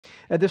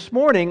This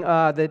morning,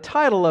 the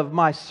title of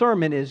my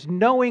sermon is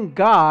Knowing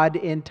God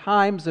in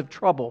Times of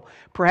Trouble.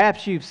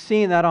 Perhaps you've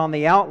seen that on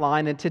the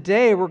outline, and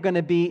today we're going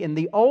to be in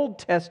the Old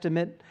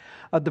Testament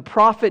of the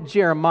prophet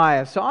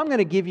Jeremiah. So I'm going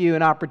to give you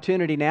an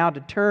opportunity now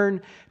to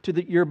turn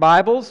to your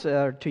Bibles,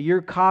 to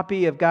your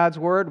copy of God's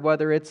Word,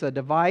 whether it's a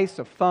device,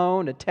 a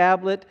phone, a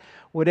tablet,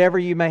 whatever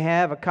you may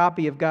have, a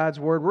copy of God's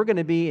Word. We're going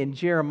to be in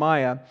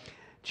Jeremiah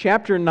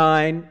chapter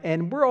 9,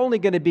 and we're only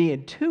going to be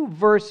in 2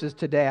 verses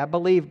today. I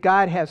believe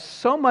God has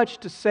so much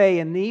to say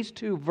in these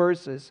 2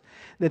 verses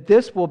that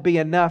this will be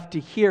enough to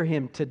hear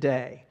Him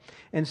today.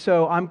 And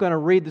so I'm going to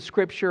read the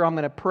Scripture, I'm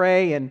going to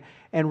pray, and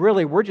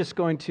really we're just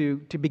going to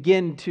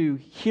begin to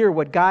hear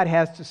what God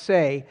has to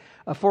say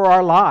for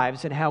our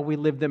lives and how we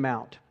live them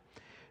out.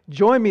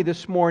 Join me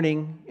this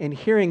morning in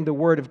hearing the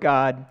Word of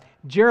God,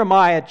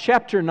 Jeremiah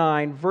chapter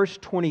 9, verse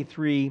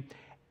 23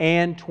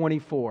 and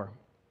 24.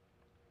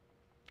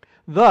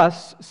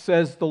 Thus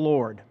says the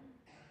Lord,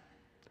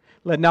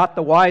 let not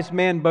the wise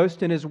man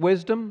boast in his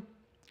wisdom,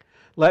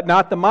 let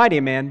not the mighty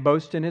man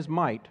boast in his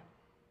might,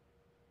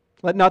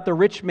 let not the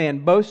rich man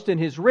boast in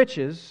his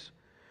riches,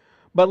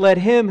 but let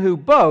him who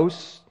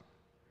boasts,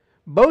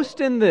 boast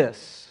in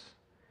this,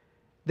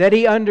 that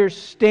he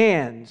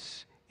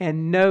understands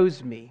and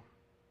knows me,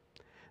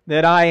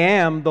 that I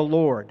am the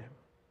Lord,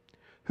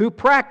 who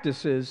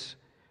practices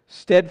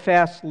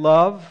steadfast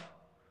love,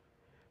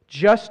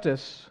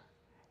 justice,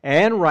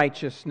 and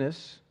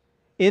righteousness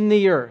in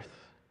the earth.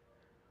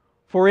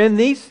 For in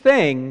these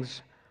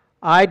things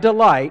I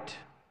delight,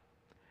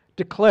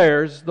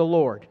 declares the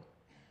Lord.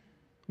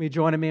 Will you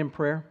join me in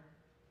prayer?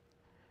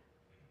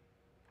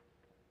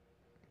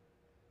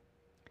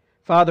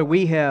 Father,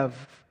 we have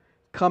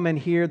come in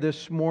here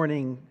this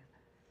morning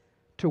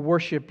to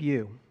worship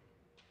You.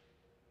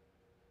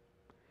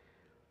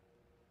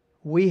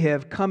 We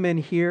have come in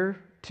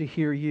here to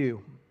hear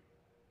You.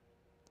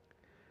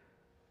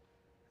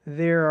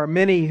 There are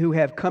many who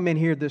have come in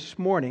here this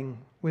morning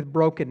with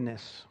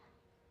brokenness.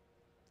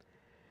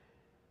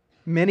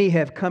 Many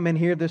have come in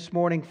here this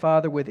morning,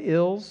 Father, with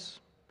ills,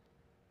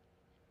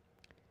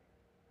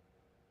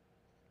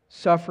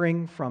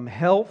 suffering from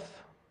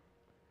health,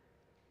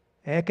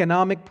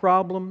 economic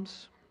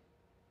problems,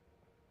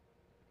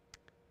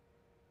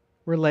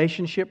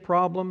 relationship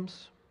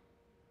problems.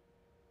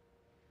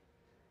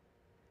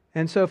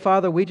 And so,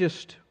 Father, we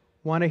just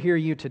want to hear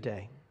You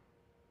today.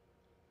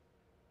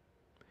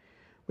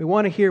 We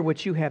want to hear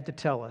what You have to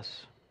tell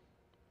us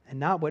and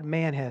not what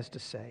man has to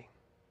say.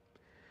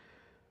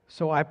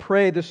 So I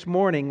pray this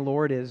morning,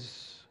 Lord,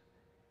 as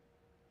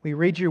we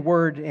read Your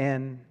Word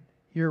and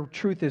Your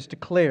truth is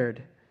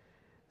declared,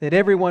 that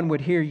everyone would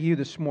hear You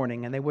this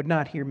morning and they would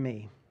not hear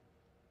me.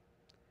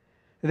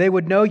 They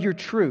would know Your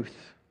truth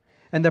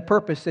and the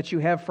purpose that You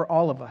have for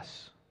all of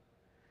us.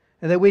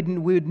 And that we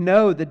would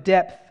know the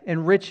depth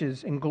and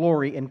riches and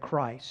glory in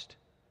Christ.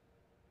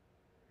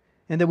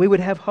 And that we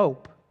would have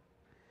hope.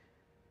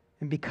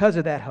 And because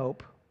of that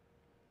hope,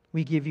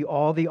 we give You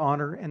all the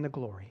honor and the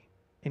glory.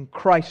 In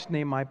Christ's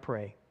name I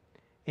pray.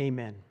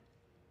 Amen.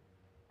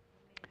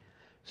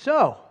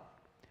 So,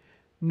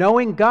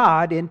 knowing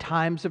God in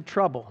times of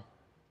trouble.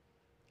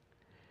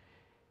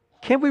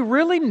 Can we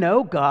really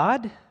know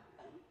God?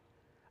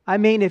 I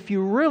mean, if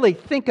you really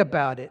think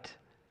about it,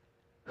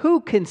 who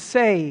can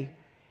say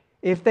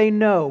if they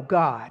know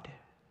God?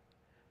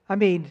 I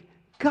mean,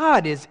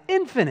 God is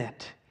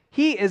infinite.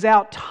 He is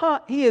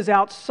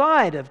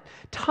outside of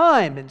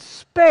time and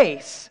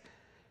space.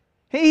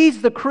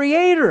 He's the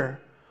creator.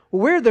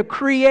 We're the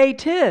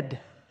created.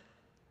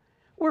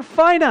 We're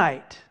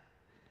finite.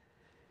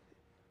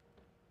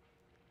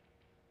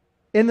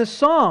 In the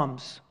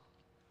Psalms,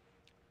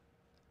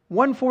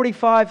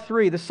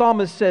 145:3, the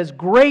psalmist says,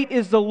 great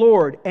is the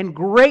Lord and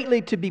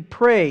greatly to be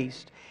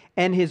praised,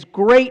 and His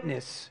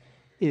greatness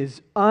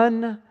is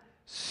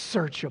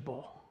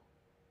unsearchable.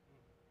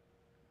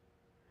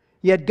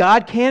 Yet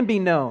God can be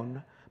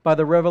known by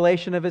the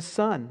revelation of His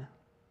Son.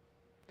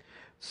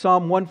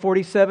 Psalm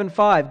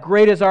 147:5,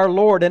 great is our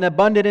Lord and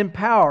abundant in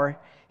power.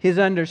 His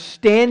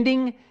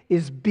understanding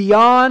is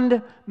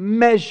beyond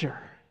measure.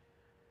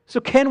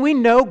 So can we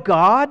know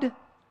God?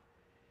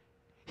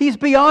 He's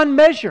beyond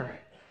measure.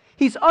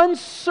 He's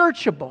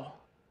unsearchable.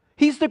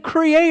 He's the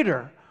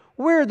Creator.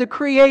 We're the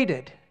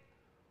created.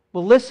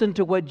 Well, listen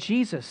to what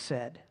Jesus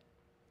said.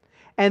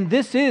 And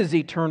this is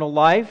eternal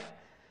life,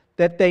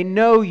 that they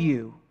know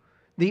You,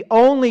 the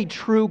only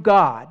true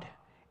God,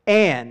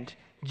 and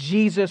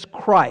Jesus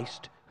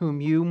Christ,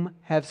 whom You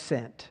have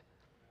sent.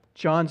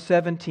 John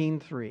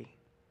 17:3.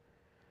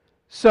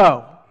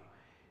 So,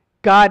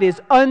 God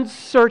is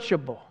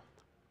unsearchable.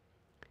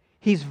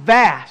 He's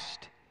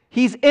vast.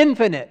 He's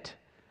infinite.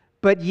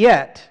 But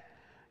yet,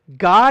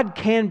 God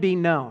can be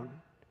known.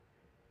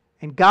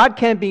 And God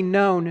can be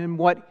known in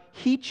what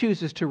He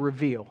chooses to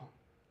reveal.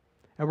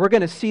 And we're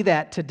going to see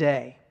that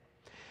today.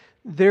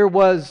 There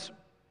was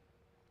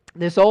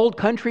this old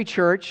country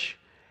church,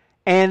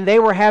 and they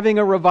were having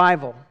a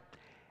revival.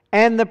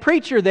 And the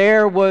preacher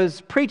there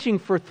was preaching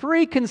for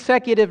 3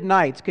 consecutive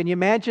nights. Can you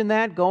imagine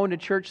that? Going to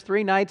church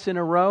 3 nights in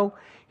a row?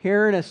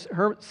 hearing a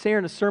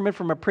sermon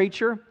from a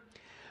preacher.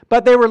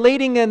 But they were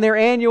leading in their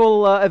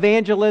annual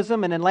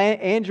evangelism and an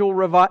annual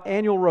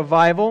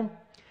revival.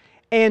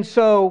 And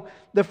so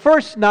the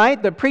first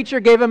night, the preacher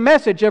gave a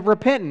message of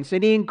repentance,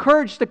 and he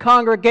encouraged the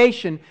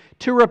congregation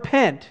to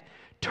repent,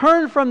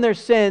 turn from their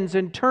sins,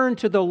 and turn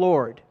to the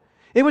Lord.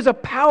 It was a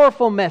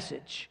powerful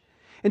message.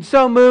 And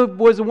so moved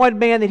was one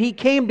man that he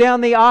came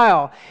down the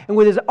aisle, and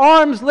with his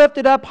arms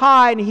lifted up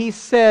high, and he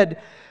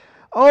said,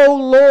 "Oh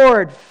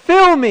Lord,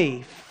 fill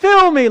me,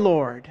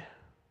 Lord."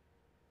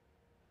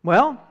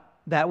 Well,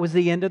 that was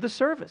the end of the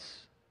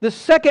service. The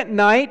second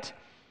night,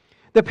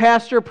 the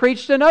pastor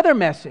preached another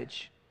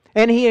message.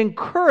 And he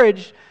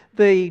encouraged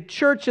the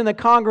church and the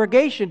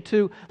congregation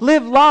to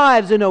live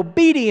lives in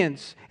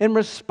obedience in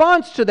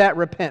response to that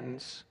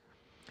repentance.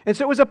 And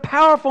so it was a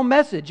powerful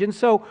message. And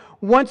so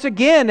once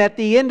again, at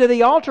the end of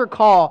the altar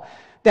call,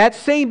 that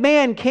same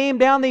man came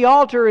down the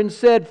altar and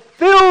said,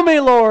 "Fill me,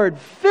 Lord,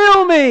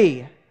 fill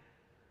me."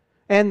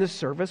 And the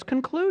service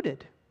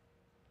concluded.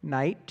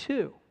 Night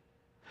 2.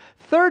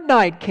 Third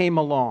night came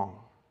along.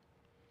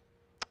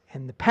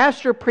 And the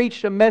pastor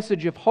preached a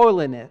message of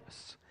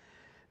holiness.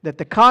 That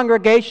the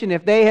congregation,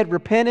 if they had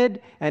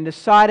repented and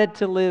decided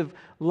to live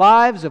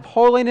lives of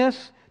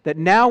holiness, that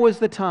now was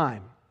the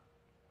time.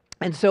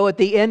 And so at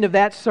the end of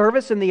that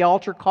service in the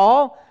altar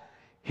call,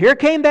 here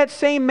came that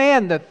same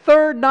man the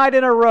third night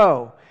in a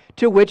row,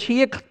 to which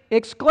he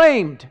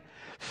exclaimed,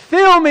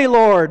 "Fill me,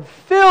 Lord,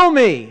 fill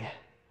me."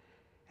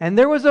 And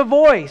there was a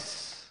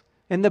voice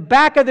in the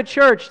back of the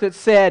church that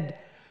said,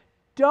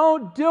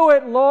 "Don't do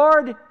it,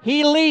 Lord,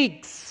 he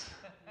leaks."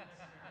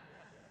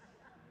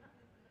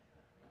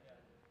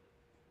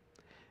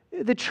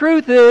 The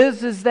truth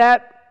is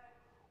that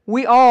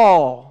we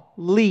all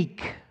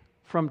leak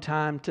from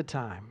time to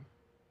time.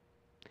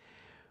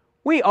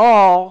 We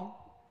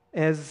all,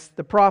 as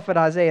the prophet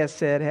Isaiah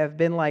said, have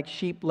been like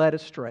sheep led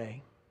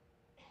astray.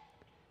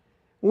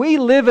 We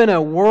live in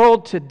a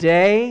world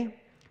today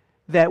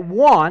that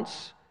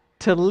wants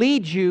to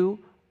lead you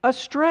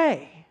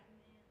astray.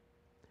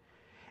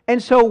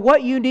 And so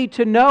what you need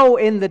to know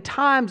in the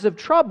times of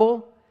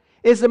trouble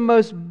is the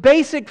most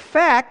basic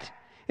fact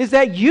is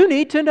that you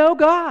need to know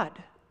God.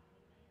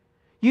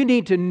 You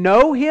need to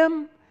know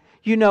Him.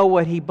 You know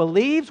what He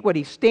believes, what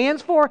He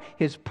stands for,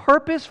 His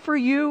purpose for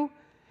you,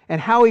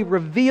 and how He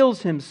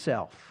reveals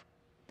Himself.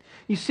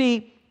 You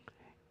see,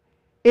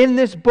 in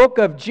this book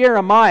of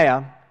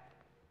Jeremiah,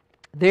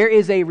 there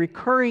is a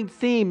recurring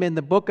theme in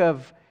the book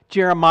of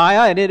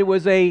Jeremiah, and it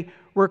was a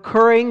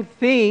recurring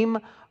theme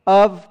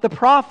of the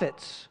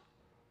prophets.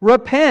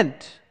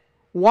 Repent.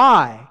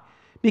 Why?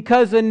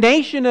 Because the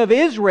nation of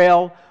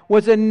Israel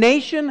was a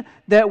nation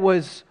that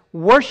was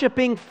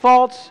worshiping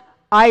false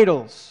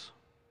idols.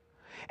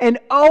 And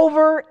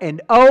over and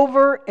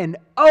over and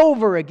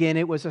over again,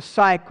 it was a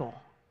cycle.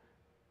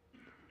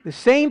 The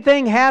same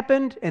thing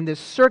happened in this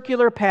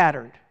circular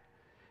pattern.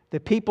 The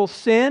people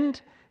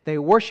sinned, they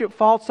worshiped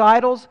false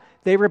idols,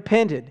 they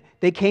repented,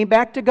 they came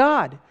back to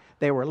God.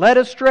 They were led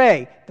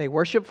astray, they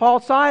worshiped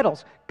false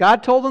idols.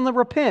 God told them to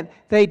repent,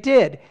 they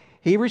did.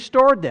 He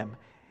restored them.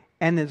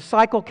 And the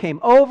cycle came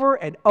over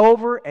and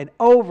over and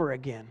over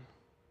again.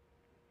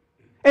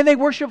 And they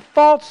worshiped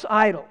false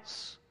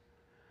idols.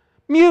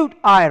 Mute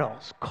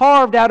idols,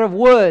 carved out of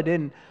wood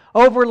and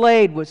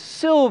overlaid with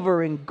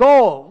silver and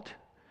gold,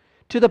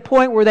 to the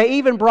point where they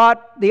even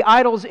brought the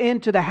idols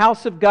into the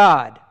house of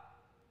God.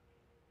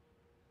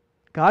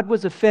 God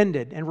was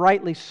offended, and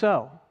rightly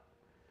so.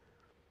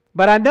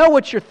 But I know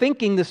what you're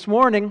thinking this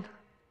morning.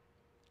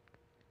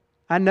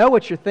 I know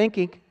what you're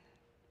thinking.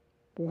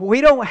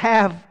 We don't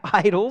have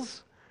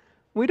idols.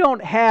 We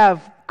don't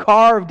have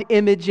carved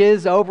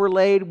images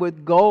overlaid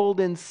with gold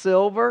and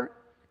silver.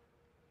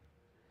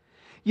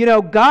 You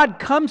know, God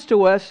comes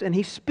to us and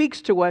He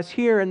speaks to us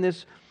here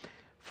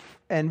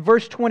in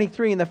verse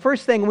 23. And the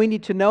first thing we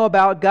need to know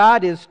about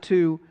God is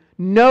to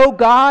know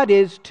God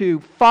is to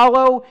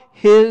follow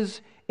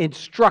His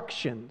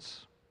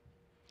instructions.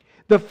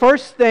 The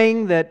first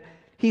thing that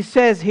He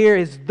says here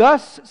is,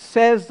 "Thus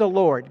says the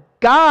Lord."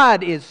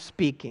 God is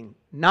speaking,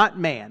 not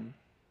man.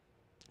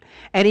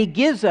 And He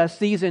gives us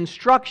these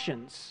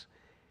instructions.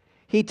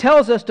 He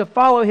tells us to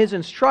follow His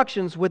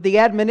instructions with the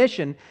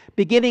admonition,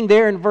 beginning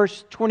there in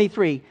verse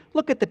 23.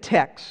 Look at the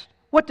text.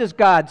 What does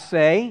God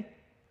say?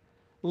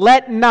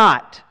 Let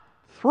not.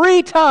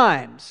 3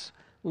 times.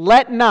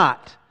 Let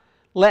not.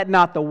 Let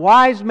not the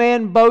wise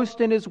man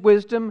boast in his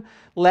wisdom.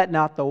 Let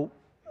not the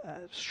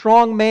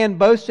strong man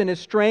boast in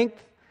his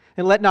strength.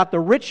 And let not the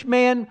rich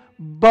man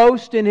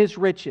boast in his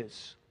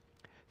riches.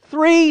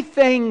 3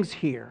 things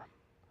here.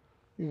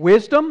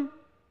 Wisdom,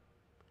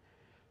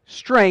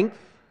 strength,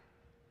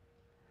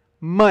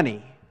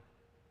 money.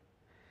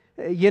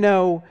 You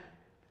know,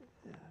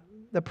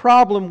 the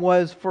problem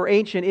was for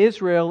ancient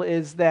Israel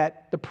is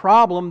that the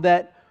problem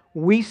that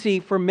we see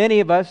for many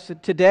of us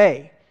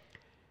today.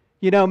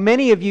 You know,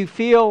 many of you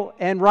feel,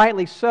 and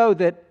rightly so,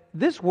 that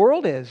this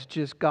world has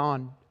just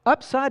gone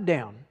upside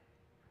down.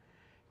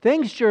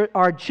 Things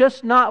are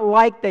just not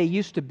like they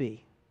used to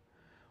be.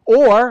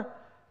 Or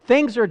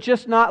things are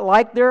just not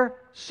like they're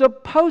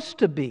supposed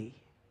to be.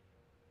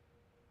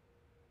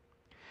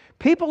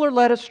 People are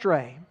led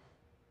astray.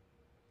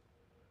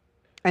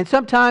 And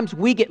sometimes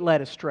we get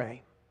led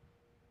astray.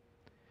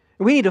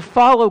 We need to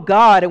follow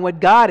God and what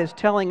God is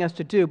telling us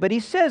to do. But He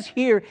says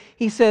here,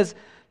 He says,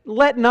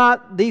 let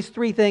not these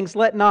three things,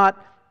 let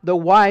not the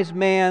wise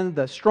man,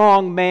 the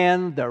strong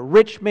man, the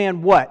rich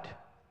man, what?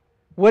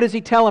 What does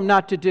He tell him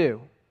not to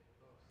do?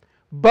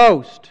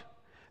 Boast.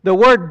 The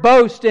word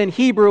boast in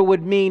Hebrew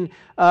would mean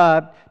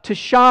to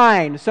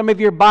shine. Some of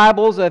your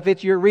Bibles,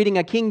 if you're reading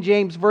a King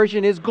James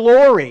Version, is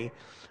glory.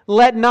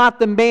 Let not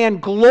the man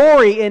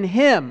glory in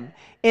him,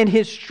 in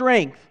his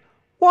strength.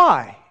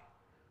 Why?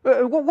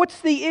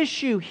 What's the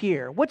issue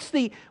here? What's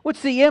the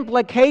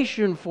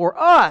implication for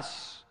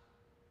us?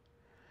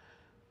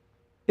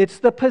 It's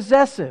the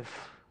possessive.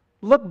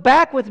 Look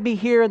back with me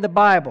here in the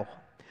Bible.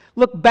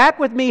 Look back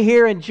with me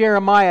here in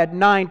Jeremiah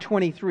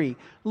 9:23.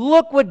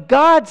 Look what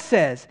God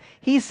says.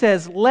 He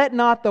says, let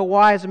not the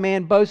wise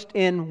man boast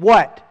in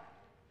what?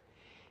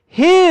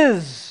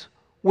 His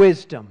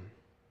wisdom.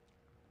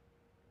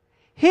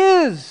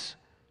 His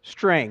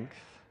strength.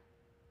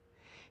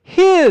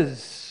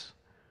 His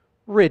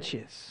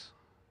riches.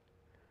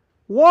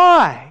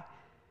 Why?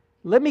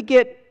 Let me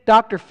get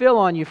Dr. Phil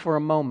on you for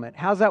a moment.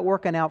 How's that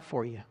working out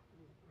for you?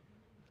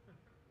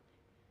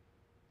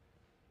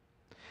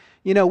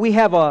 You know, we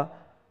have a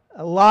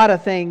lot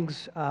of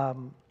things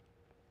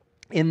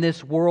in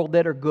this world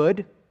that are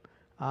good.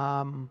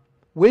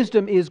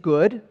 Wisdom is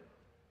good.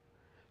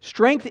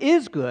 Strength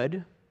is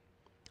good.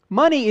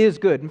 Money is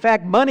good. In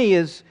fact, money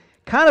is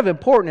kind of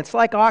important. It's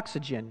like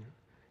oxygen.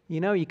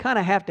 You know, you kind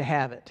of have to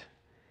have it.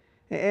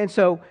 And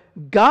so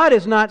God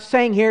is not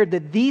saying here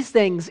that these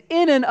things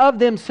in and of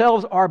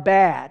themselves are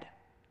bad.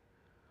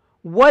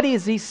 What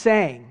is He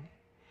saying?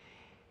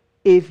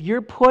 If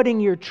you're putting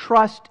your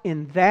trust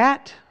in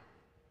that,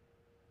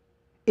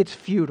 it's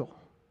futile.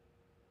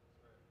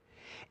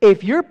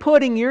 If you're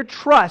putting your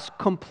trust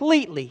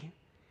completely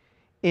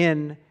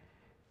in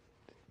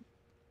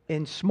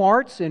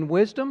smarts and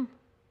wisdom,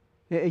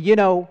 you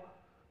know,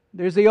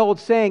 there's the old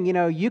saying, you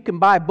know, you can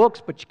buy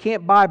books, but you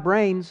can't buy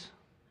brains.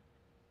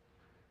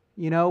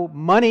 You know,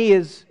 money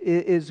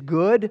is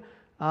good.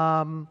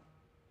 Money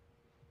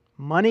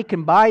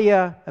can buy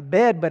you a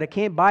bed, but it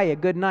can't buy you a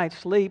good night's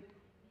sleep.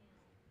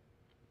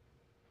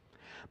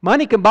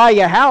 Money can buy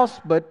you a house,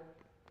 but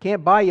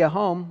can't buy you a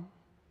home.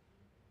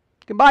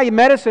 It can buy you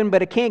medicine,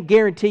 but it can't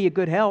guarantee you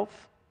good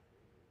health.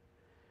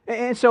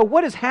 And so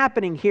what is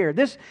happening here?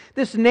 This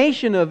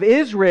nation of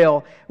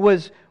Israel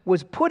was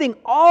putting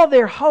all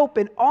their hope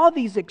in all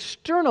these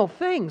external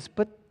things.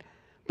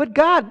 But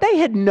God, they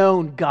had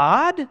known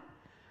God.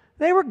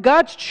 They were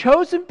God's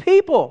chosen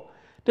people,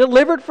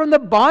 delivered from the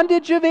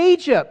bondage of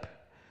Egypt,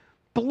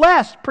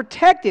 blessed,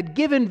 protected,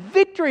 given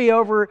victory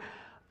over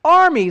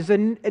armies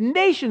and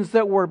nations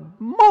that were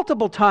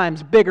multiple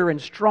times bigger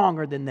and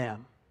stronger than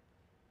them.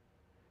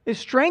 Is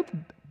strength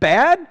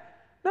bad?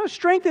 No,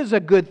 strength is a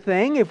good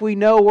thing if we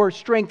know where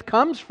strength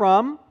comes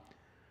from.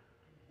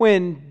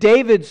 When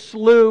David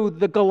slew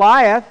the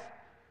Goliath,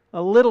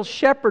 a little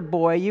shepherd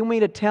boy, you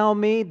mean to tell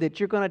me that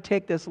you're going to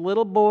take this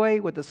little boy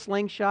with a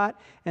slingshot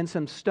and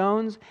some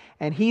stones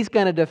and he's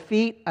going to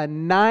defeat a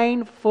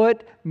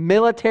 9-foot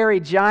military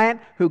giant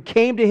who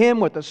came to him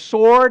with a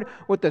sword,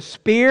 with a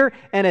spear,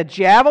 and a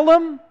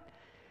javelin?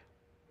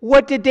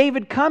 What did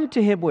David come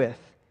to him with?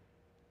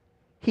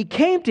 He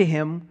came to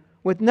him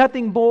with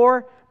nothing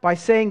more by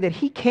saying that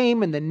he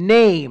came in the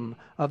name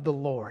of the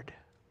Lord.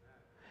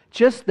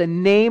 Just the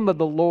name of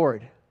the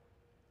Lord.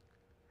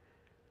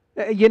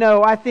 You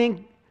know, I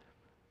think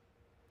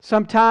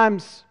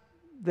sometimes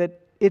that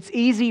it's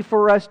easy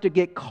for us to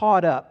get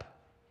caught up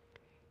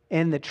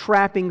in the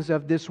trappings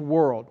of this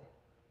world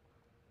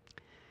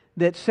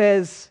that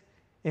says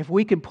if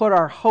we can put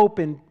our hope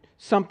in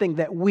something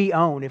that we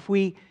own, if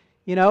we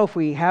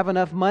have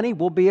enough money,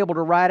 we'll be able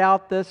to ride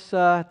out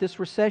this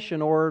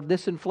recession or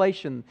this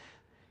inflation.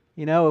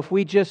 You know, if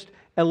we just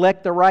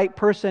elect the right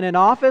person in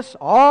office,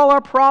 all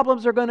our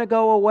problems are going to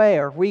go away.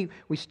 Or if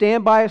we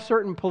stand by a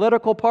certain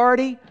political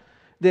party,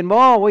 then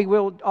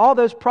all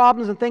those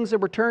problems and things that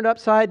were turned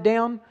upside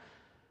down.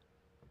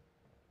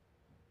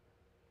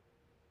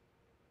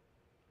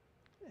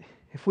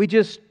 If we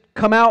just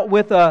come out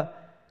with a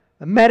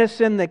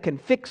medicine that can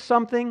fix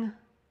something,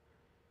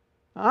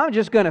 I'm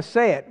just going to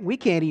say it, we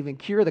can't even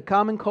cure the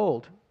common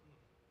cold.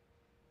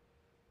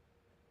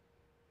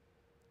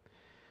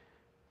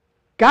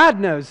 God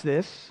knows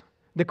this.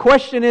 The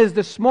question is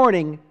this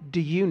morning,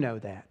 do you know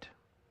that?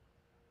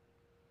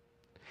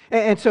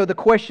 And so the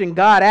question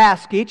God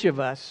asks each of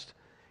us,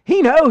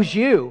 He knows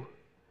you.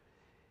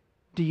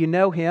 Do you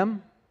know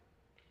Him?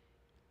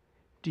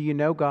 Do you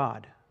know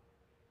God?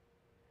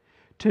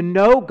 To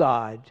know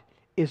God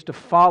is to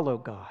follow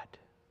God.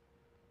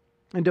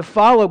 And to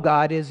follow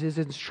God is His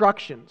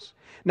instructions.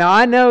 Now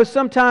I know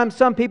sometimes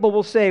some people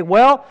will say,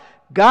 well,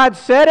 God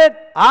said it,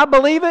 I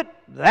believe it,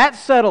 that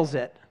settles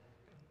it.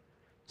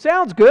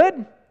 Sounds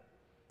good.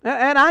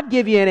 And I'd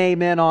give you an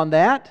amen on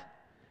that.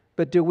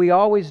 But do we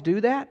always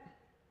do that?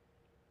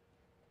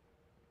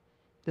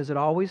 Does it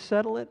always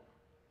settle it?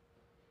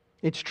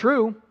 It's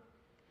true,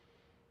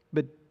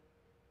 but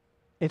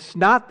it's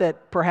not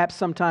that perhaps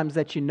sometimes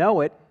that you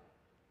know it.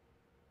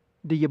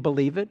 Do you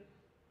believe it?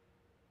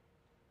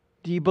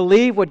 Do you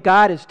believe what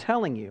God is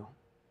telling you?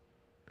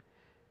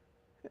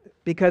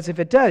 Because if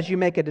it does, you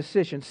make a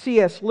decision.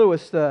 C.S.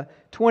 Lewis, the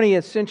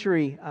 20th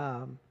century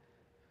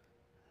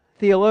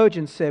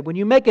theologian, said, when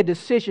you make a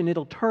decision,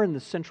 it'll turn the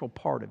central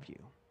part of you.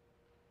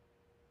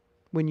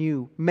 When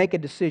you make a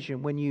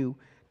decision, when you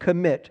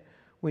commit,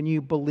 when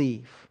you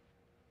believe.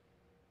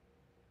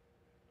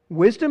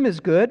 Wisdom is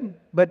good,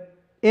 but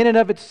in and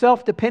of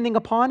itself, depending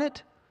upon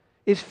it,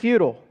 is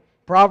futile.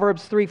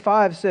 Proverbs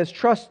 3:5 says,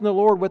 trust in the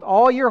Lord with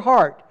all your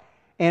heart,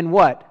 and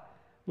what?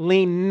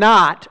 Lean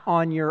not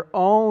on your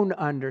own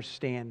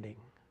understanding.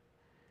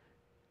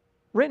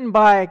 Written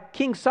by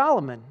King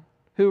Solomon,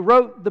 who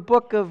wrote the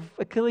book of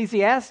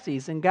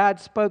Ecclesiastes, and God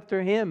spoke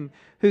through him,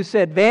 who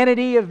said,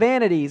 vanity of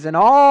vanities, and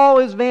all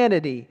is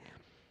vanity.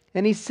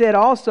 And he said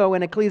also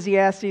in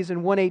Ecclesiastes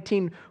in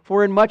 1:18,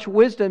 for in much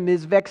wisdom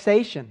is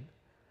vexation.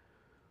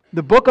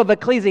 The book of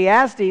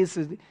Ecclesiastes,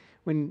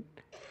 when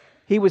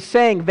he was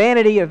saying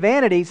vanity of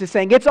vanities, he's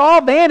saying it's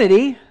all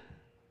vanity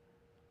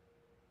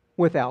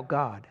without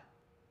God.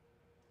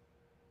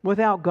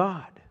 Without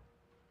God.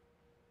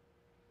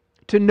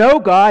 To know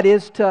God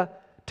is to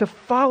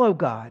follow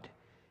God,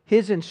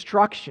 His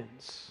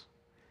instructions.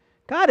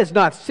 God is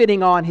not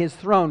sitting on His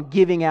throne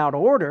giving out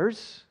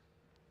orders.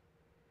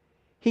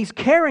 He's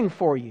caring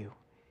for you.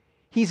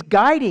 He's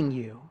guiding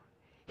you.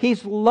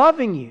 He's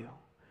loving you.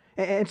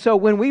 And so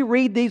when we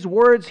read these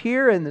words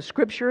here in the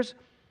Scriptures,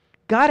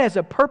 God has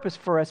a purpose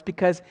for us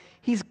because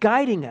He's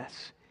guiding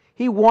us.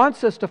 He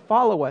wants us to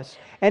follow us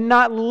and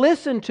not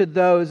listen to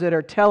those that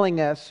are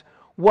telling us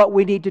what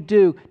we need to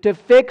do to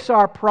fix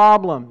our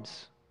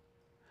problems.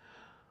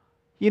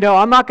 You know,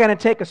 I'm not going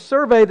to take a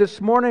survey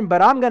this morning,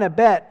 but I'm going to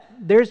bet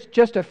there's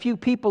just a few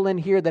people in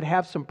here that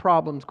have some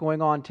problems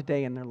going on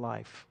today in their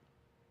life.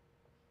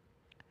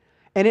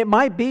 And it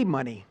might be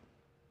money.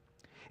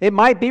 It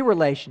might be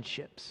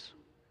relationships.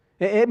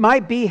 It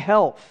might be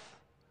health.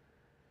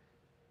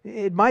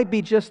 It might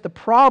be just the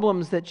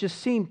problems that just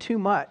seem too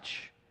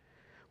much.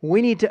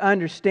 We need to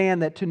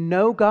understand that to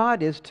know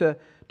God is to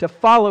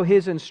follow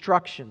His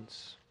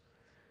instructions.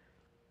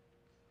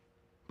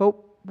 But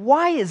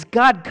why is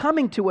God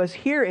coming to us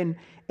here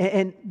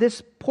in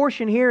this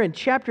portion here in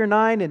chapter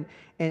 9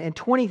 and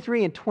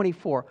 23 and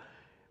 24?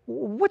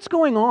 What's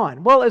going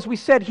on? Well, as we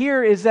said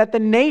here, is that the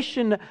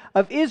nation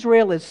of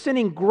Israel is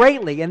sinning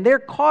greatly, and they're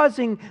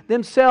causing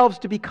themselves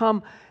to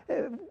become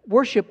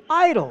worship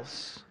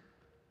idols.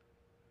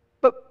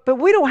 But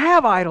we don't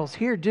have idols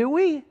here, do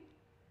we?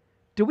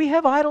 Do we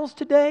have idols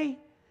today?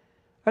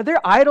 Are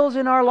there idols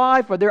in our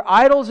life? Are there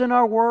idols in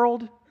our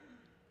world?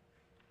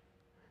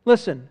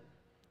 Listen,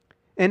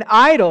 an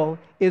idol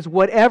is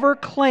whatever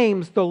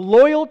claims the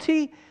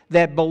loyalty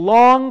that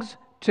belongs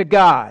to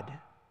God.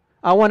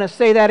 I want to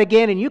say that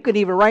again, and you can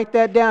even write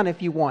that down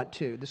if you want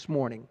to this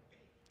morning.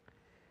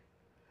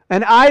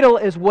 An idol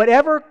is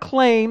whatever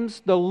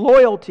claims the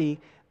loyalty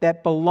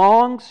that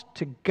belongs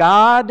to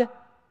God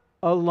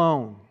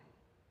alone.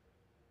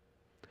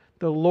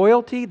 The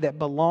loyalty that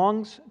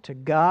belongs to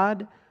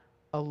God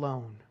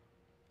alone.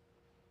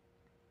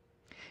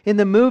 In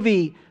the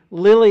movie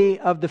Lily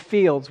of the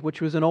Fields, which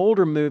was an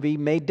older movie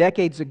made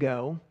decades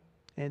ago,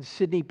 and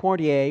Sidney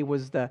Poitier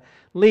was the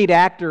lead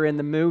actor in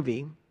the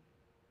movie,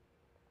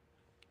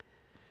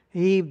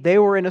 they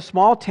were in a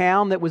small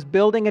town that was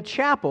building a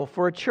chapel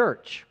for a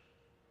church.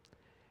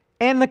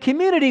 And the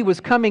community was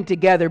coming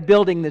together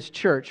building this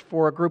church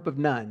for a group of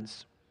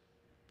nuns,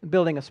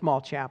 building a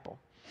small chapel.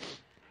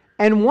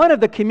 And one of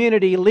the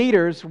community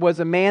leaders was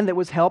a man that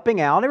was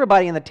helping out.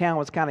 Everybody in the town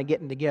was kind of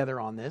getting together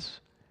on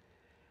this.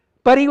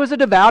 But he was a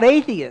devout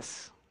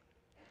atheist.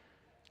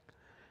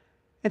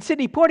 And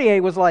Sidney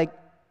Poitier was like,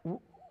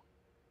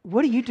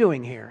 what are you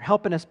doing here,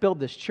 helping us build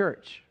this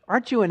church?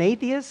 Aren't you an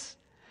atheist?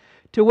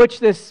 To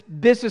which this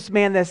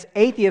businessman, this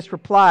atheist,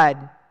 replied,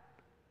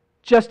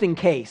 just in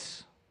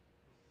case.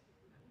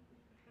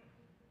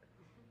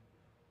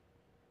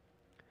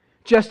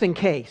 Just in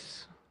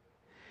case.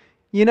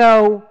 You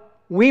know,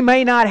 we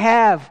may not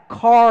have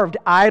carved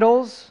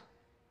idols,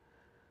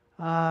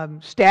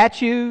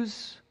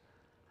 statues,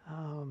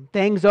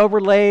 things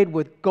overlaid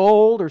with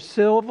gold or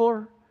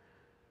silver.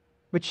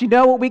 But you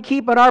know what we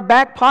keep in our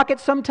back pocket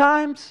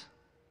sometimes?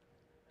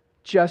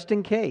 Just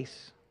in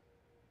case.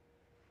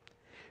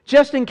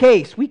 Just in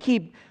case. We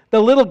keep the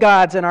little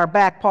gods in our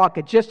back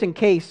pocket just in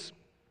case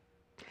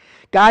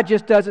God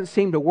just doesn't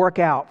seem to work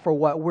out for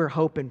what we're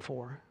hoping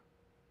for.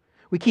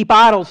 We keep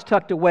idols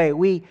tucked away.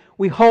 We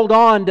hold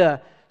on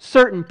to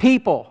certain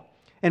people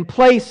and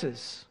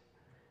places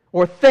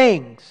or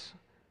things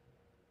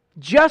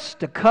just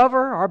to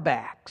cover our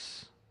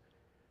backs.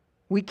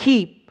 We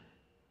keep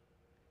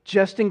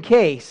just in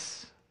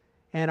case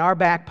in our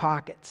back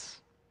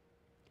pockets.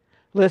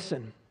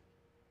 Listen,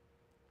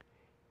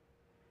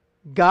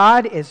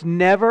 God is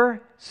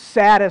never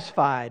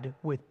satisfied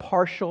with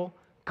partial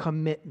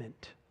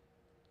commitment.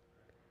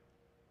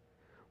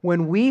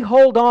 when we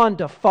hold on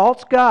to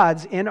false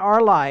gods in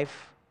our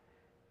life,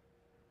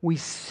 we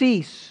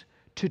cease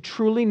to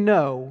truly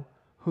know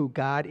who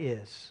God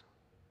is.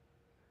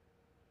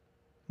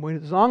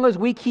 As long as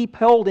we keep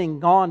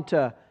holding on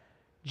to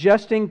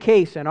just in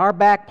case in our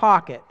back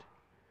pocket,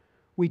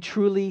 we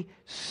truly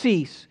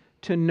cease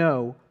to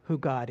know who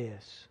God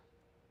is.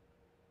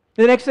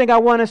 The next thing I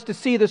want us to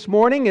see this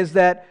morning is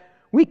that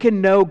we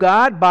can know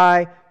God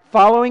by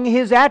following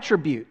His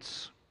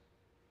attributes.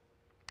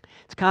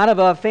 It's kind of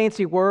a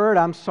fancy word.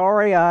 I'm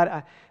sorry.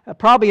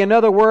 Probably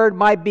another word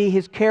might be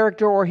His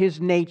character or His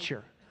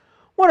nature.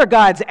 What are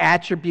God's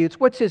attributes?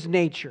 What's His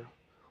nature?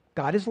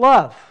 God is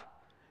love.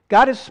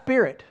 God is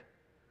spirit.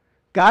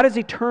 God is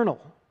eternal.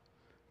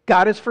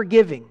 God is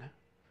forgiving.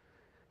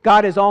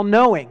 God is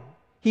all-knowing.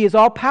 He is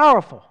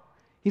all-powerful.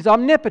 He's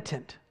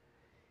omnipotent.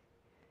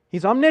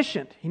 He's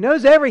omniscient. He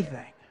knows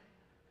everything.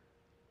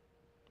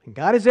 And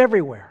God is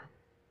everywhere.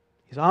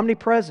 He's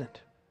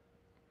omnipresent.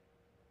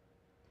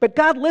 But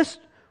God lists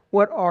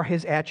what are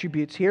His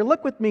attributes here.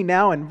 Look with me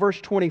now in verse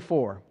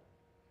 24.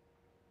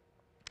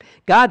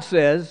 God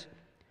says,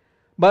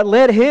 "But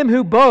let him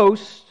who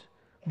boasts,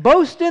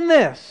 boast in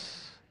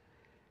this,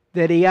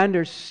 that he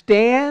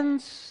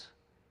understands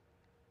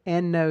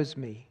and knows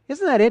me."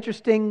 Isn't that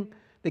interesting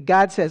that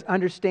God says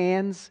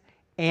understands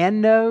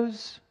and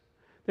knows?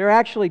 There are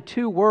actually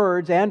two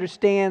words.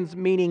 Understands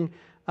meaning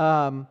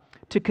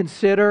to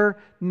consider,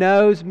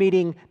 knows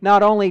meaning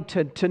not only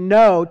to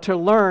know, to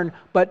learn,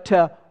 but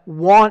to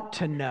want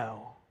to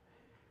know.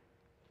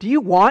 Do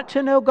you want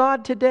to know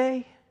God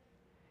today?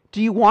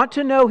 Do you want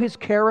to know His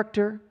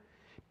character?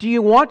 Do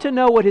you want to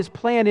know what His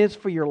plan is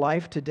for your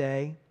life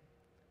today?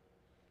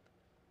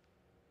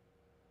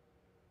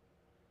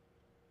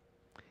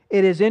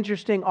 It is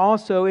interesting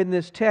also in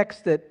this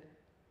text that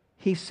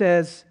He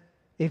says,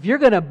 if you're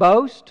going to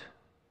boast,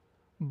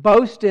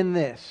 boast in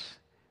this,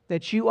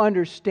 that you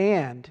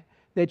understand,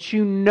 that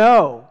you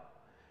know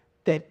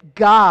that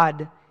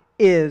God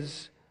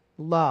is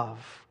love.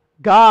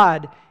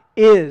 God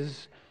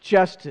is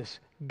justice.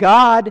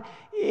 God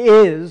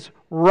is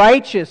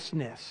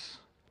righteousness.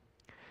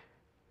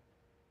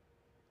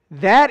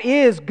 That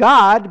is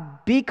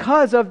God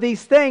because of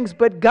these things.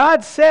 But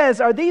God says,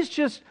 are these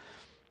just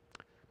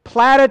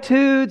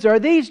platitudes? Are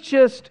these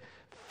just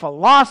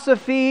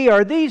philosophy?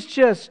 Are these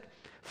just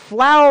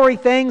flowery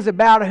things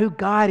about who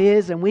God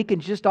is and we can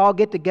just all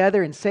get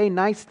together and say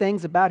nice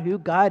things about who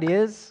God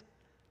is?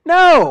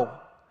 No.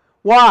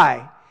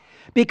 Why?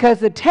 Because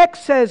the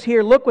text says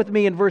here, look with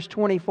me in verse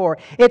 24,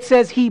 it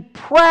says He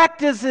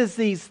practices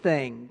these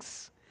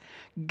things.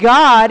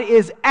 God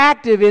is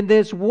active in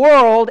this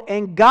world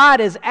and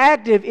God is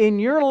active in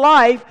your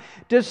life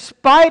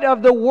despite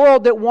of the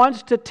world that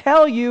wants to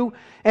tell you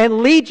and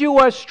lead you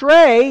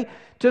astray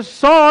to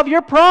solve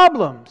your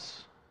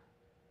problems.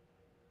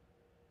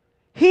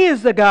 He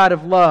is the God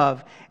of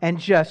love and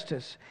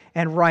justice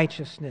and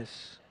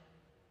righteousness.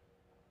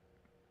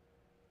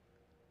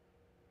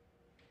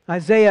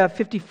 Isaiah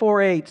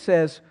 54:8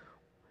 says,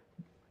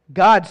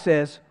 God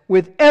says,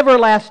 "With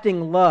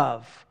everlasting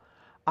love,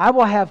 I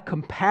will have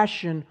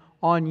compassion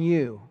on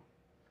you,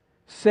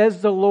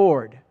 says the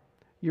Lord,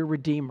 your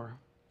Redeemer."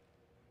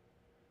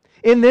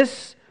 In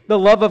this, the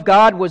love of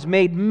God was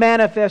made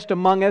manifest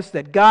among us,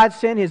 that God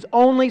sent His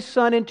only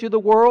Son into the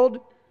world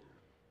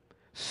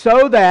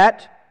so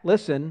that,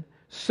 listen,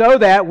 so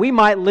that we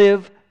might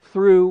live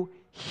through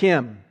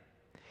Him.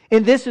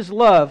 And this is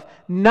love,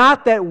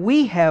 not that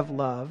we have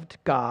loved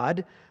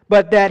God,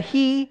 but that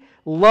He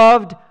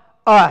loved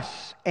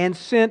us and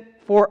sent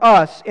for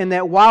us, and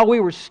that while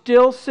we were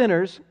still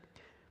sinners,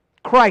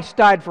 Christ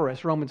died for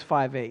us, Romans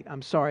 5:8.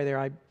 I'm sorry there,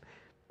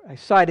 I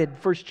cited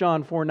 1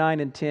 John 4:9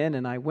 and 10,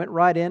 and I went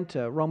right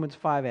into Romans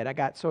 5:8. I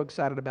got so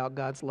excited about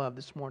God's love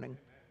this morning.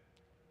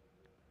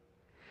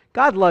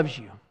 God loves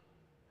you.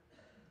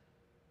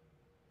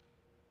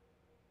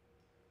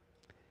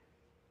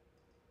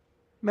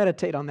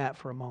 Meditate on that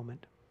for a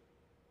moment.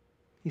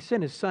 He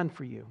sent His Son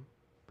for you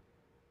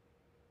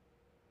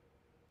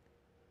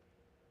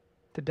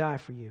to die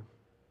for you.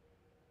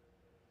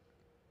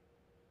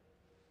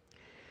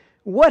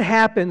 What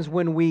happens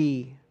when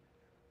we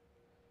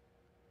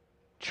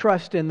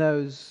trust in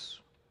those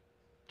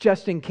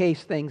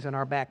just-in-case things in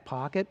our back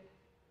pocket?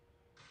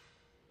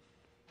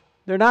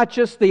 They're not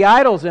just the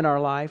idols in our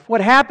life.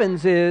 What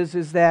happens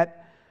is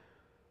that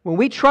when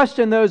we trust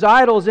in those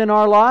idols in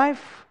our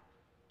life,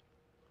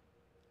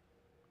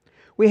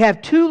 we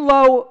have too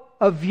low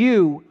a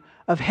view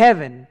of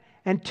heaven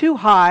and too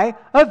high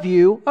a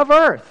view of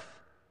earth.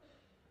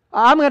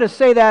 I'm going to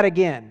say that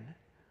again.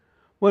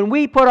 When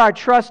we put our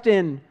trust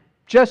in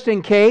just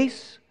in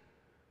case,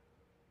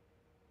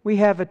 we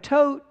have a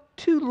too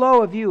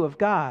low a view of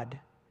God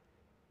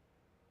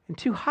and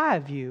too high a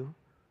view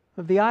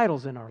of the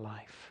idols in our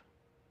life.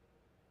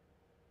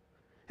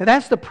 And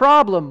that's the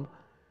problem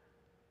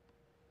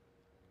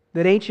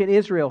that ancient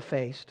Israel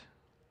faced.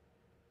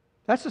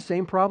 That's the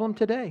same problem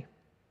today.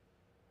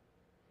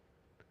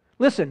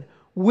 Listen,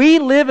 we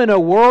live in a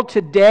world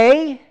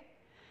today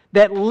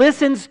that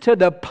listens to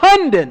the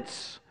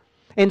pundits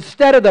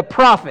instead of the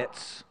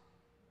prophets.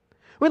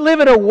 We live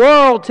in a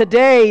world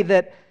today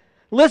that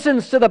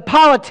listens to the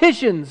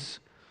politicians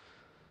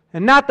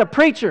and not the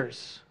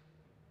preachers.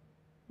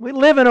 We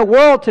live in a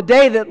world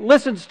today that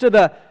listens to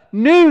the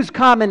news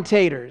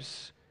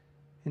commentators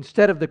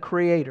instead of the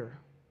Creator.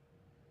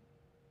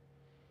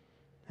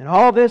 And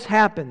all this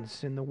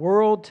happens in the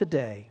world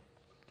today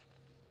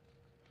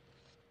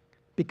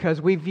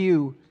because we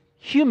view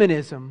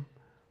humanism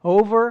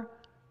over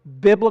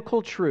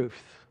biblical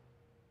truth.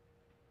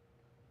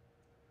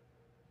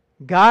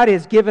 God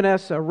has given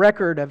us a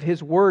record of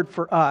His Word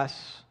for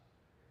us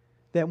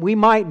that we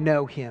might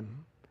know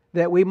Him,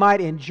 that we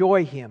might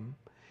enjoy Him,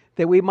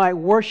 that we might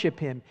worship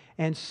Him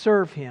and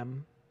serve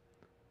Him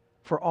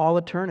for all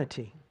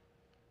eternity.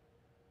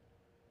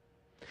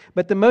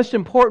 But the most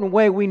important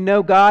way we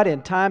know God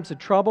in times of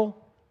trouble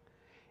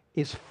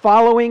is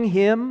following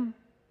Him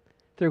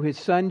through His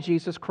Son,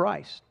 Jesus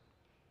Christ.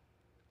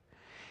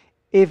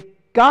 If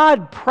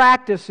God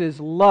practices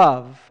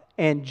love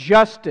and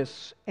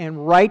justice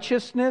and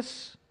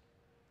righteousness,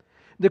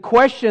 the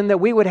question that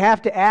we would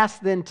have to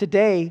ask then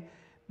today,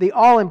 the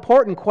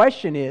all-important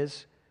question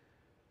is,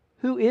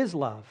 who is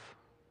love?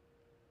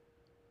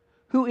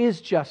 Who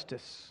is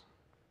justice?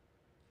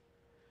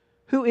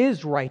 Who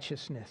is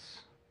righteousness?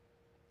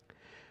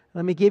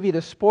 Let me give you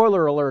the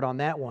spoiler alert on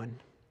that one.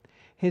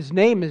 His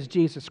name is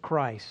Jesus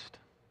Christ.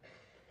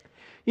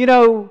 You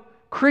know,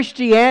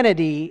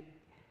 Christianity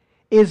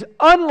is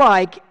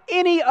unlike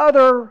any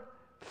other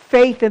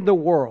faith in the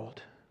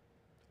world.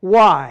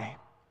 Why?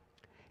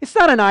 It's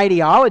not an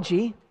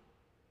ideology.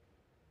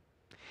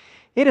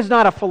 It is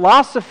not a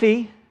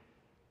philosophy.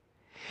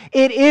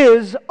 It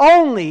is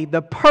only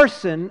the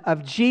person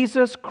of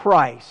Jesus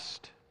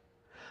Christ.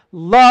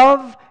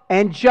 Love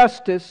and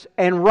justice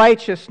and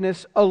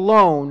righteousness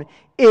alone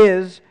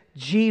is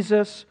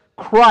Jesus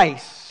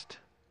Christ.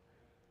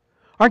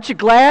 Aren't you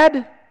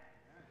glad?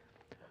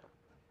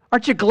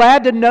 Aren't you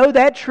glad to know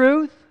that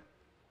truth?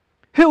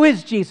 Who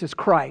is Jesus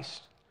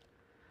Christ?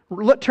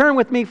 Turn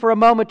with me for a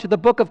moment to the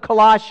book of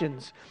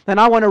Colossians, and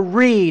I want to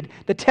read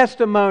the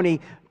testimony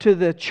to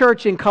the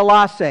church in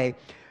Colossae.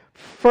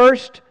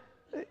 First,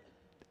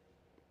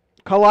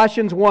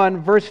 Colossians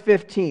 1, verse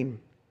 15.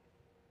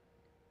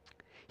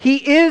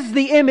 He is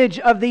the image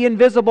of the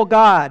invisible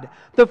God,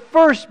 the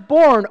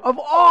firstborn of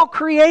all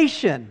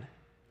creation.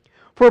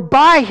 For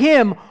by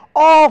Him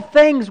all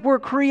things were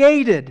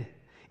created,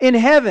 in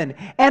heaven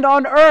and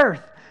on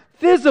earth,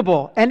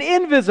 visible and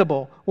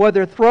invisible,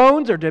 whether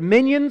thrones or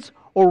dominions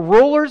or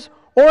rulers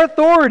or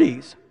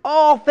authorities.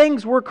 All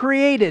things were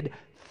created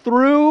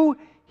through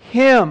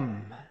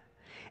Him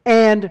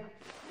and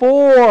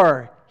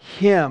for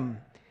Him.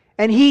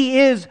 And He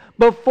is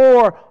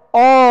before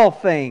all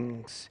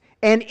things.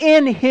 And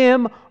in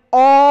Him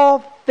all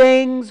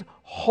things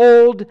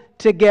hold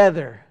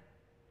together.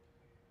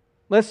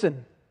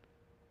 Listen,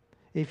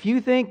 if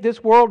you think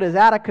this world is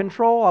out of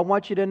control, I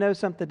want you to know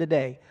something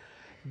today.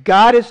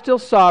 God is still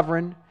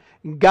sovereign,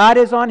 God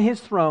is on His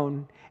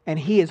throne, and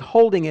He is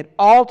holding it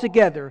all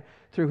together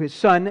through His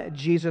Son,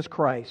 Jesus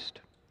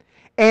Christ.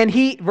 And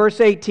He, verse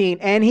 18,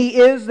 and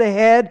He is the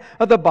head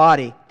of the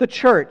body, the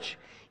church.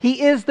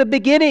 He is the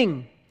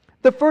beginning,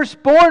 the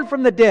firstborn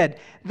from the dead,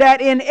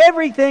 that in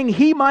everything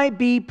He might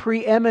be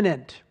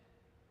preeminent.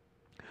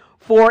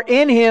 For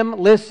in Him,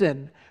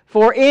 listen,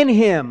 for in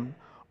Him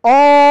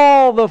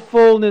all the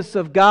fullness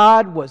of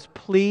God was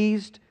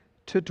pleased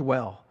to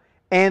dwell,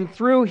 and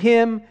through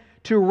Him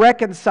to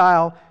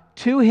reconcile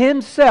to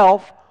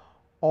Himself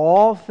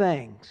all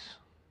things,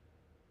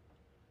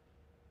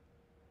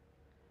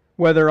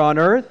 whether on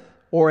earth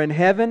or in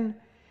heaven,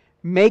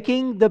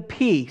 making the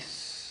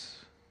peace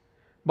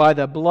by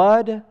the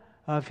blood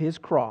of His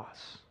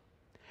cross.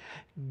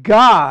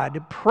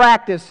 God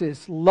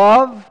practices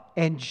love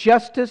and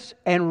justice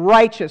and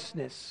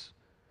righteousness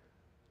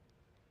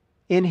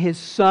in His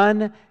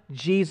Son,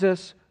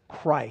 Jesus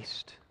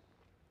Christ.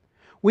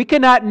 We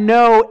cannot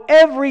know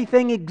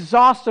everything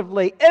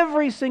exhaustively,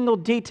 every single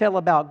detail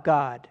about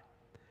God,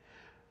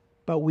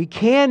 but we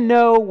can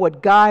know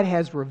what God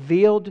has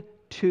revealed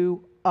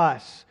to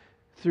us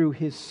through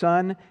His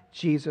Son,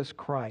 Jesus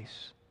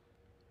Christ.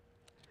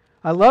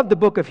 I love the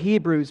book of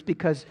Hebrews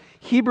because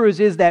Hebrews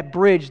is that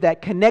bridge,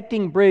 that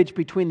connecting bridge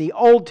between the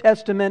Old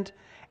Testament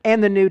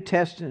and the New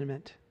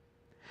Testament.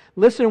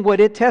 Listen what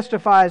it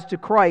testifies to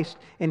Christ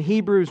in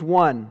Hebrews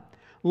 1.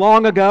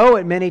 Long ago,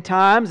 at many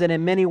times and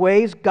in many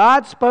ways,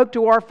 God spoke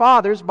to our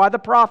fathers by the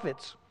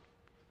prophets,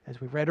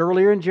 as we read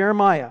earlier in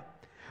Jeremiah.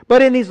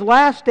 But in these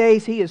last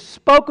days, He has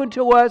spoken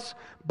to us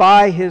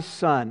by His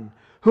Son,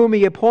 whom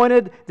He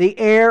appointed the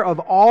heir of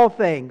all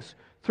things,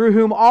 through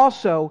whom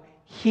also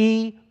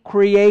He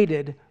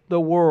created the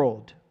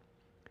world.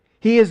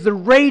 He is the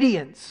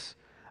radiance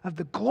of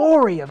the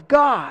glory of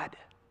God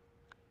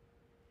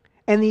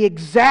and the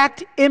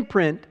exact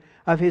imprint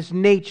of His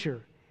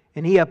nature,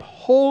 and He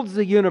upholds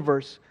the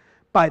universe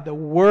by the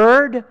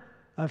word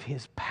of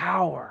His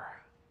power.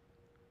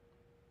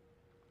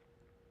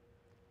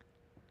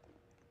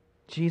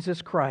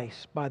 Jesus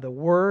Christ, by the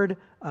word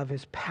of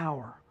His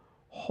power,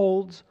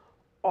 holds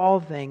all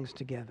things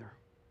together.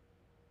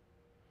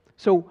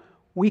 So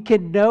we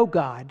can know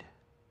God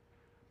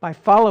by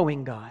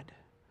following God,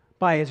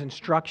 by His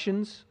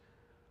instructions,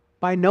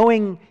 by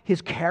knowing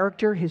His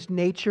character, His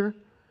nature.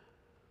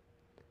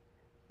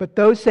 But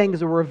those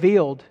things are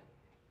revealed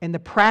in the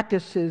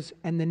practices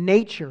and the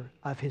nature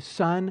of His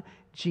Son,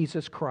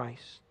 Jesus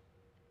Christ.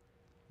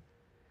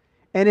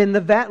 And in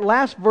that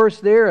last verse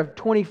there of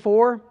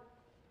 24,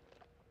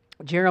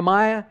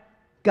 Jeremiah,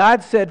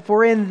 God said,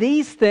 "For in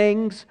these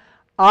things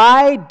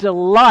I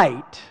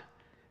delight,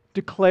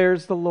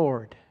 declares the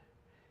Lord."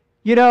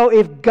 You know,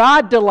 if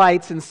God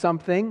delights in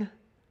something,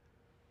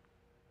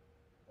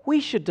 we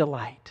should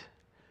delight.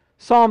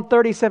 Psalm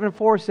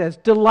 37:4 says,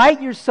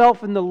 "Delight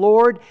yourself in the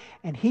Lord,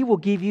 and He will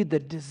give you the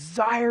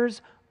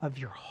desires of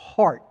your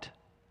heart."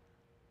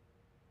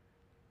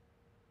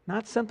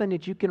 Not something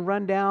that you can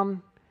run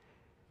down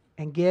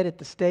and get at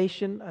the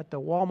station, at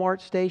the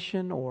Walmart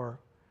station, or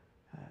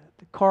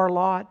the car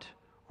lot,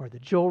 or the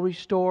jewelry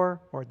store,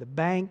 or the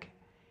bank.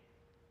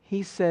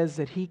 He says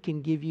that He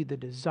can give you the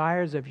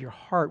desires of your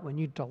heart when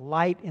you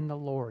delight in the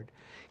Lord.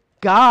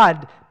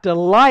 God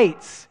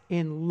delights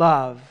in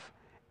love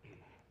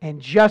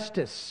and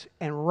justice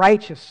and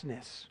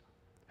righteousness,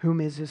 whom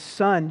is His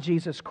Son,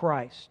 Jesus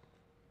Christ.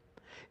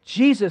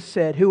 Jesus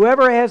said,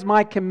 "Whoever has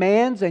my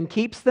commands and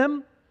keeps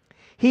them,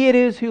 he it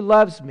is who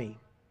loves me.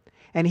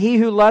 And he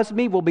who loves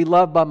me will be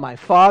loved by my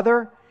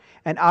Father,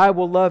 and I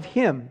will love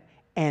him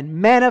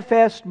and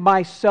manifest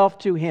myself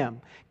to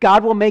him."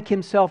 God will make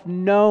Himself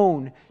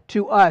known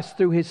to us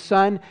through His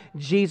Son,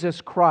 Jesus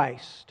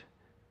Christ.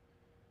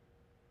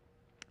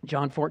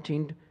 John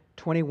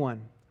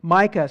 14:21.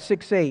 Micah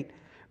 6:8.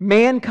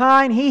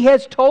 "Mankind, He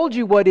has told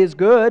you what is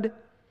good,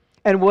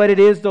 and what it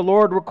is the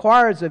Lord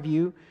requires of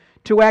you,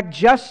 to act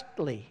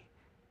justly,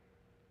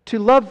 to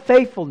love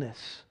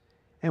faithfulness,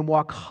 and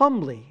walk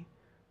humbly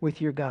with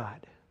your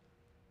God."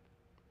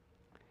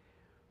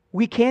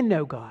 We can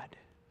know God.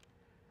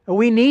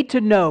 We need to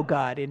know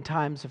God in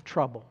times of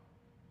trouble.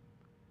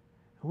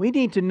 We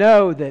need to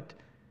know that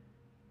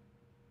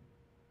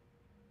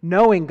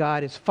knowing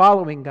God is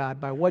following God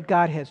by what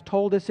God has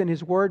told us in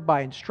His Word,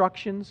 by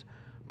instructions,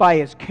 by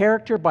His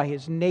character, by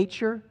His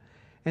nature,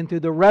 and through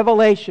the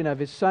revelation of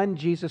His Son,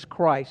 Jesus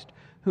Christ,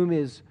 whom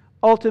is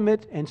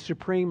ultimate and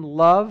supreme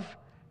love,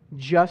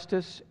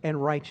 justice,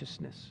 and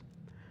righteousness.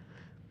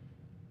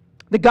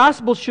 The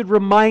gospel should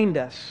remind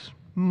us,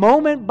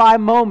 moment by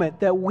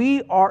moment, that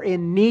we are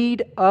in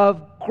need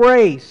of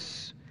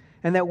grace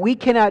and that we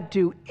cannot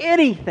do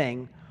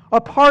anything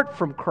apart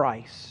from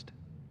Christ.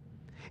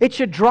 It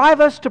should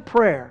drive us to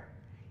prayer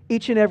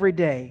each and every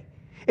day.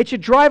 It should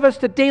drive us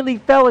to daily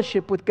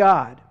fellowship with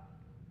God.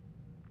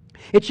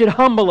 It should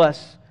humble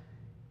us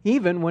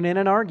even when in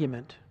an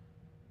argument.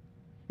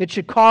 It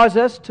should cause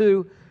us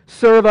to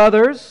serve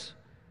others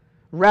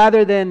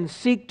rather than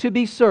seek to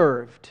be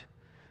served.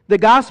 The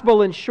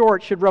gospel, in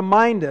short, should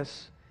remind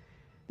us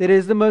that it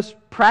is the most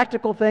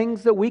practical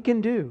things that we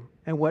can do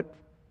and what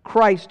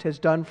Christ has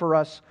done for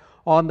us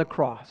on the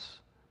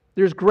cross.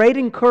 There's great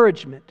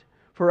encouragement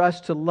for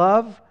us to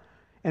love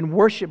and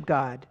worship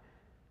God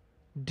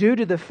due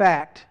to the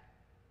fact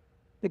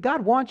that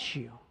God wants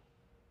you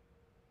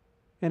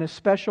in a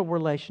special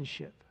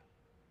relationship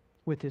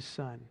with His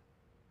Son.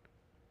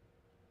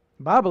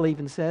 The Bible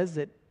even says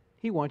that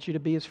He wants you to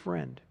be His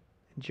friend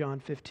in John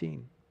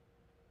 15.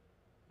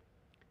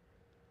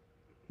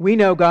 We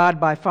know God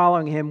by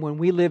following Him when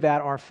we live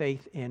out our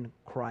faith in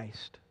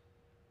Christ.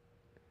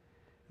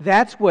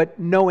 That's what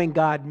knowing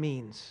God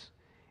means.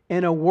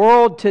 In a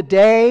world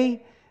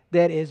today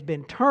that has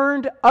been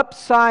turned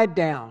upside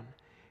down,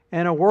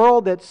 in a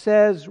world that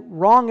says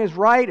wrong is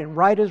right and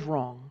right is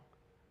wrong,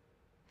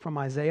 from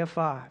Isaiah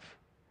 5.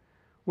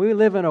 We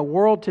live in a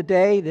world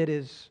today that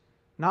is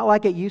not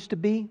like it used to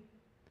be,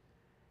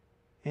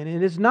 and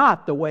it is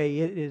not the way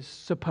it is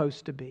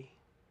supposed to be,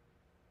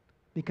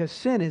 because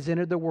sin has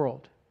entered the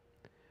world.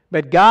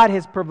 But God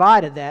has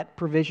provided that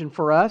provision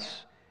for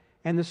us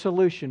and the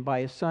solution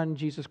by His Son,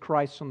 Jesus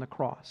Christ, on the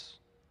cross.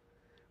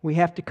 We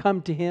have to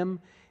come to Him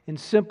in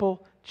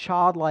simple,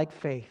 childlike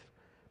faith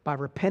by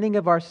repenting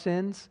of our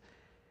sins,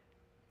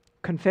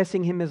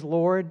 confessing Him as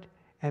Lord,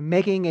 and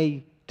making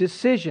a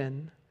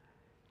decision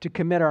to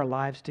commit our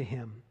lives to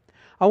Him.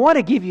 I want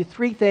to give you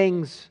 3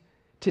 things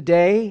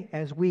today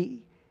as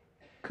we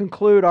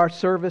conclude our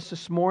service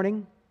this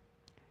morning.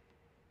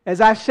 As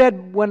I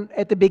said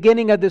at the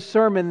beginning of this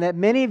sermon, that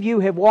many of you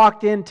have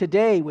walked in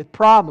today with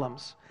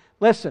problems.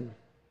 Listen,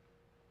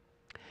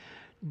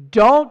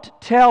 don't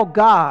tell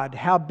God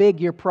how big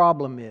your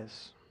problem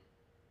is.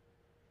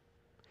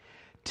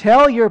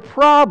 Tell your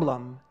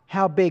problem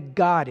how big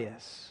God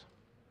is.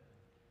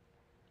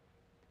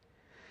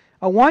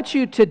 I want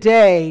you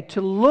today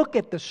to look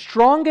at the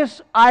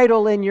strongest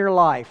idol in your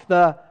life,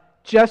 the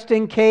just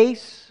in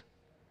case,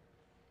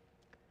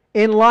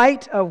 in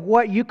light of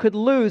what you could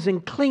lose in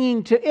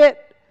clinging to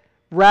it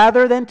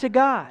rather than to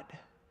God.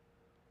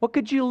 What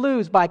could you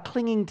lose by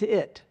clinging to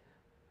it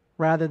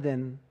rather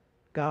than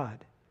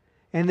God?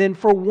 And then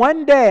for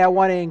one day, I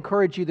want to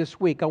encourage you this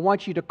week. I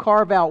want you to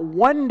carve out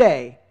one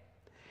day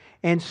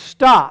and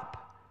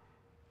stop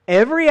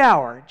every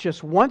hour,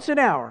 just once an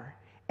hour,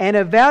 and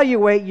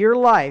evaluate your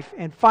life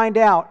and find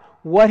out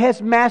what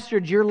has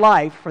mastered your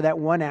life for that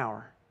 1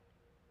 hour.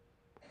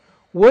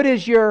 What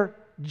is your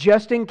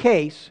just in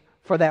case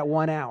for that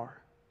 1 hour?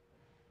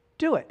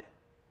 Do it.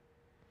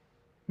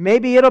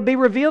 Maybe it'll be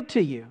revealed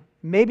to you.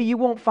 Maybe you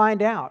won't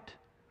find out.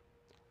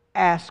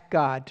 Ask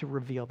God to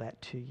reveal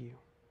that to you.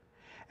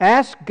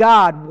 Ask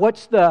God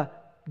what's the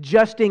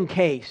just in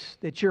case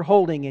that you're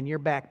holding in your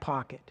back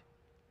pocket.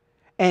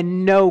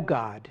 And know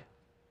God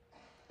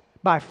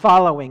by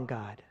following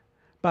God,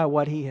 by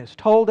what He has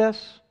told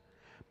us,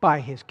 by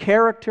His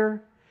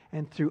character,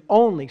 and through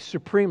only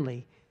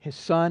supremely His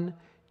Son,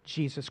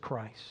 Jesus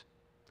Christ.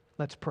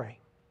 Let's pray.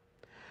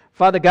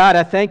 Father God,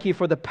 I thank You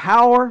for the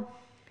power.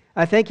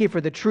 I thank You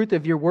for the truth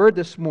of Your word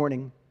this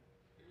morning.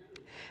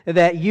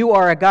 That You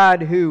are a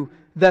God who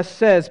thus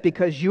says,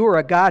 because You are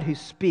a God who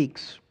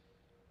speaks.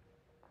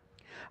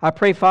 I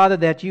pray, Father,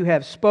 that You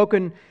have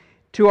spoken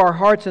to our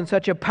hearts in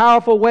such a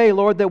powerful way,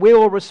 Lord, that we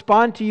will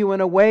respond to You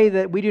in a way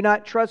that we do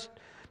not trust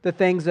the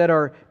things that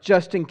are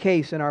just in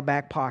case in our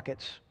back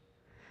pockets.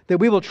 That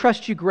we will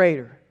trust You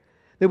greater.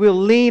 That we will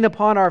lean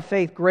upon our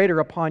faith greater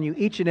upon You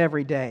each and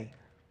every day.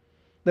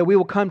 That we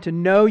will come to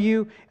know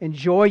You,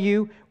 enjoy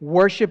You,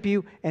 worship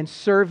You, and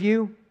serve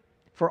You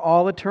for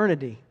all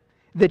eternity.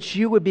 That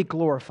You would be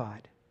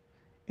glorified.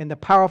 In the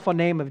powerful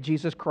name of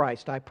Jesus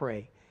Christ, I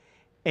pray.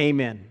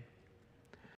 Amen.